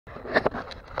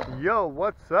Yo,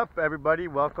 what's up everybody?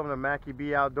 Welcome to Macky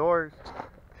B Outdoors.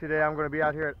 Today I'm going to be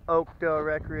out here at Oakdale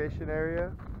Recreation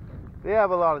Area. They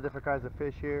have a lot of different kinds of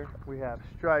fish here. We have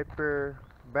striper,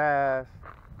 bass,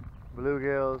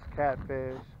 bluegills,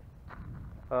 catfish,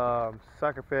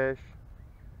 suckerfish.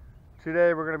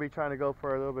 Today we're going to be trying to go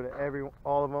for a little bit of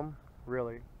all of them.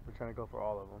 Really, we're trying to go for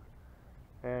all of them.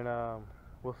 And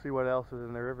we'll see what else is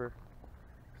in the river.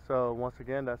 So once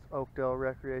again, that's Oakdale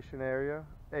Recreation Area,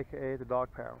 aka the Dog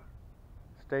Pound.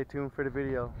 Stay tuned for the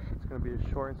video. It's going to be a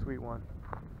short and sweet one.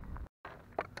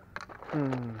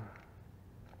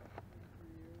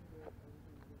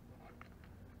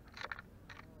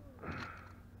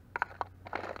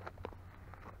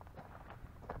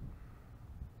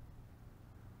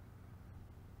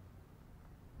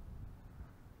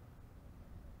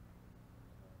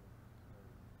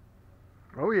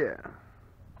 Oh yeah.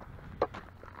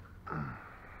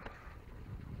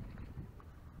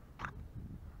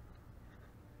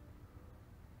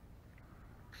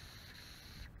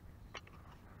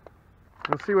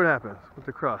 Let's see what happens with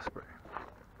the cross spray.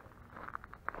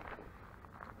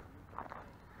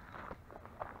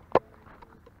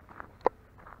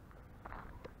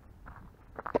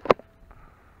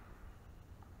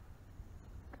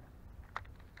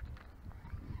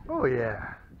 Oh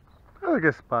yeah. That's a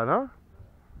good spot, huh?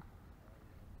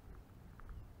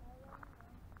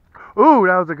 Ooh,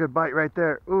 that was a good bite right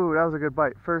there. Ooh, that was a good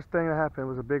bite. First thing that happened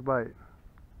was a big bite.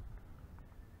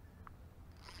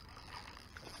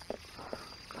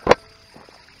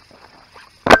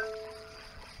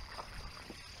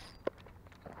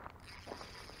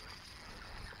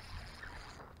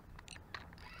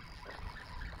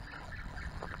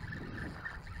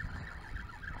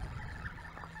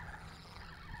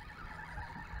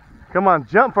 Come on,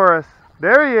 jump for us.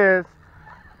 There he is.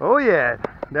 Oh yeah,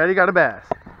 Daddy got a bass.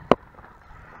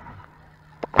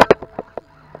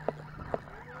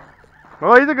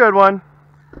 Oh, he's a good one.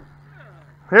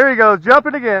 Here he goes,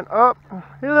 jumping again. Oh,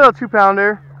 he's a little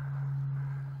 2-pounder.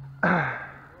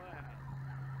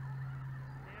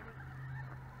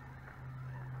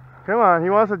 Come on, he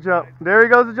wants to jump. There he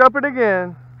goes, jumping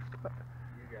again. You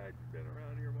guys have been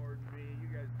around here more than me. You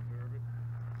guys deserve it.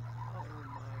 I don't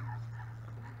mind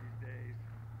these days.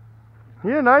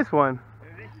 He's a nice one.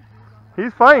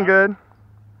 He's fighting good.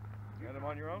 You got him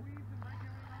on your own?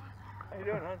 How you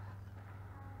doing, hon?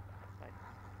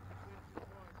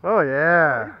 Oh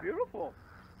yeah. He's beautiful.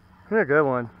 He's a good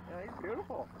one. Yeah, he's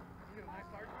beautiful. You got a nice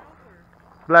largemouth or?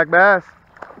 Black bass.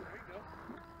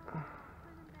 There you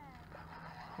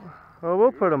go. Oh,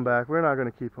 we'll put him back. We're not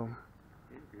going to keep him.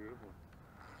 He's beautiful.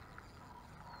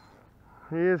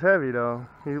 He is heavy though.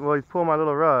 Well, he's pulling my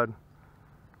little rod.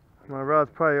 My rod's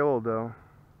probably old though.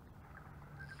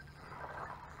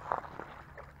 Oh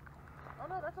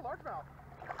no, that's a largemouth.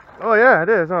 Oh yeah, it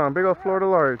is, huh? Big old Florida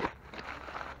large.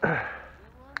 Yeah,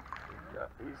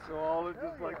 he's solid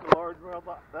just like the largemouth.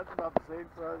 That's about the same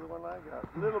size as the one I got.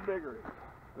 A little bigger.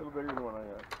 A little bigger than the one I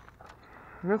got.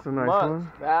 That's a nice Much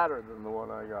one. fatter than the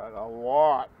one I got. A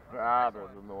lot fatter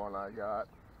than the one I got.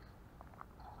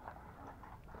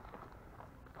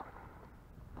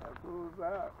 How cool is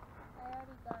that? I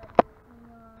already got it.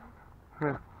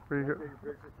 Yeah, pretty I'll good. take a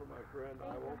picture for my friend.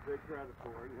 I won't take credit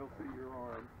for it. He'll see your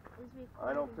arm. It's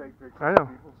I don't take pictures I know. of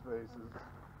people's faces,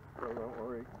 so don't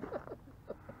worry.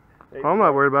 I'm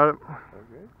not worried about it.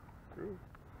 Okay, cool.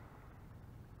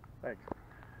 Thanks.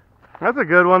 That's a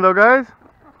good one though, guys.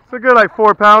 It's a good like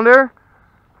 4-pounder.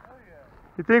 Oh yeah.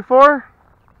 You think 4? I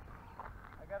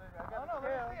got a scale.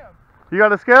 You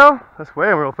got a scale? That's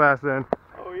weighing real fast then.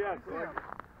 Oh yeah,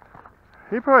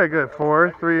 He probably a good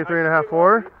 4, 3, 3.5,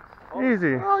 4.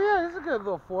 Easy. Oh yeah, this is a good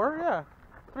little 4. Yeah,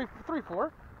 3,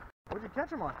 4. What'd you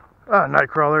catch him on? Night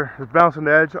crawler. It's bouncing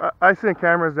the edge. I send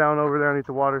cameras down over there underneath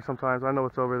the water sometimes. I know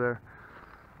it's over there.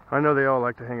 I know they all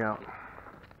like to hang out.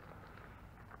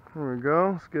 There we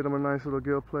go. Let's get him a nice little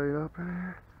gill plate up in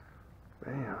here.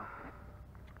 Bam.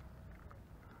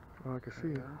 Oh, I can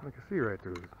see right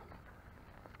through it.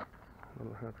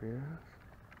 Little happy ass.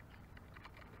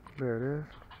 There it is.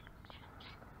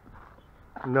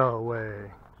 No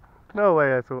way. No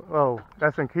way.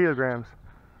 That's in kilograms.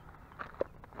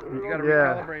 You gotta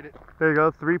Yeah. recalibrate it. There you go.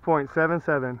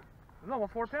 3.77. No,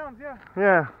 4 pounds. Yeah.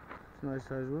 Yeah. It's a nice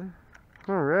size one.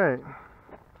 All right.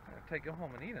 Take him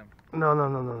home and eat him. No.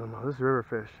 This is river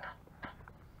fish.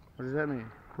 What does that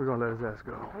mean? We're gonna let his ass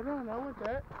go. Hold on, not with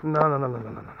that. No.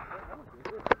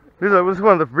 This is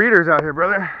one of the breeders out here,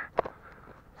 brother.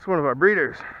 It's one of our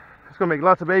breeders. It's gonna make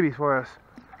lots of babies for us.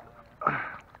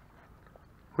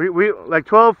 We like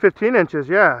 12, 15 inches,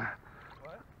 yeah.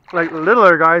 What? Like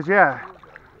littler guys, yeah.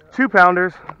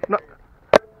 2-pounders. No,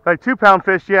 Like 2-pound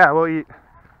fish, yeah, we'll eat.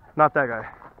 Not that guy.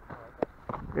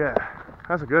 Yeah,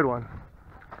 that's a good one.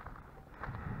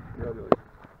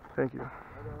 Thank you.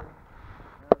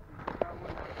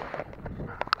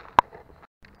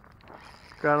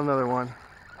 Got another one.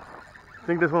 I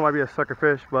think this one might be a sucker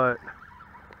fish, but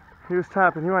he was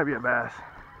tapping. He might be a bass.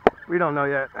 We don't know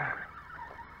yet.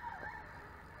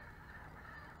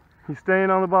 He's staying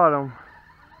on the bottom.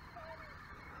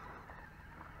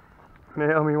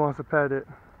 Naomi wants to pet it.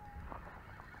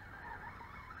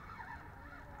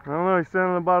 I don't know, he's staying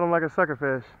on the bottom like a sucker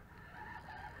fish.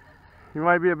 He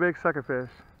might be a big sucker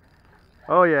fish.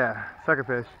 Oh yeah, sucker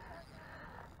fish.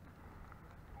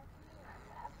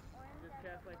 Just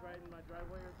cast like right in my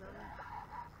driveway or something?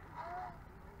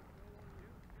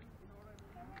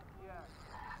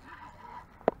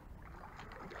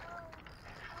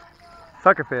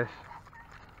 Sucker fish.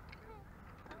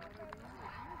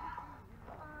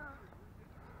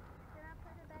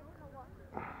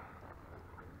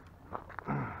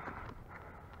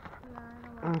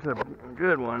 That's a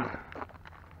good one.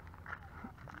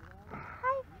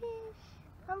 Hi, fish.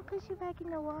 I'm push you back in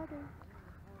the water.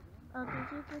 Oh,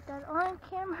 did you get that on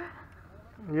camera?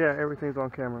 Yeah, everything's on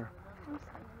camera.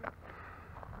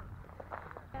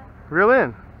 Reel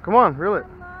in. Come on, reel it.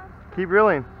 Keep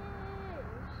reeling.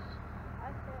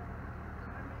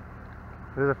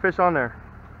 There's a fish on there.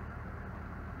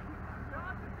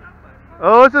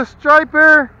 Oh, it's a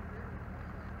striper!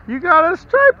 You got a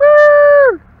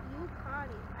striper! You caught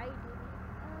it. I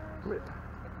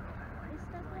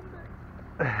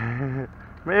didn't.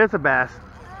 Man, it's a bass.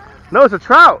 No, it's a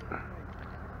trout.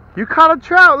 You caught a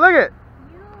trout. Look at.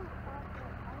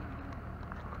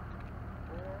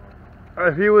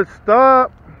 If he would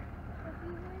stop.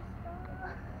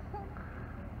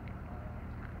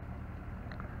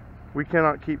 We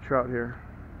cannot keep trout here.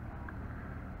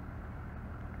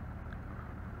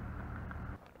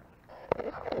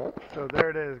 So there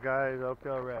it is, guys.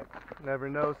 Oakdale wreck. Never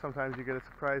know. Sometimes you get a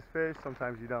surprise fish.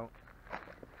 Sometimes you don't.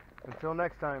 Until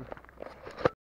next time.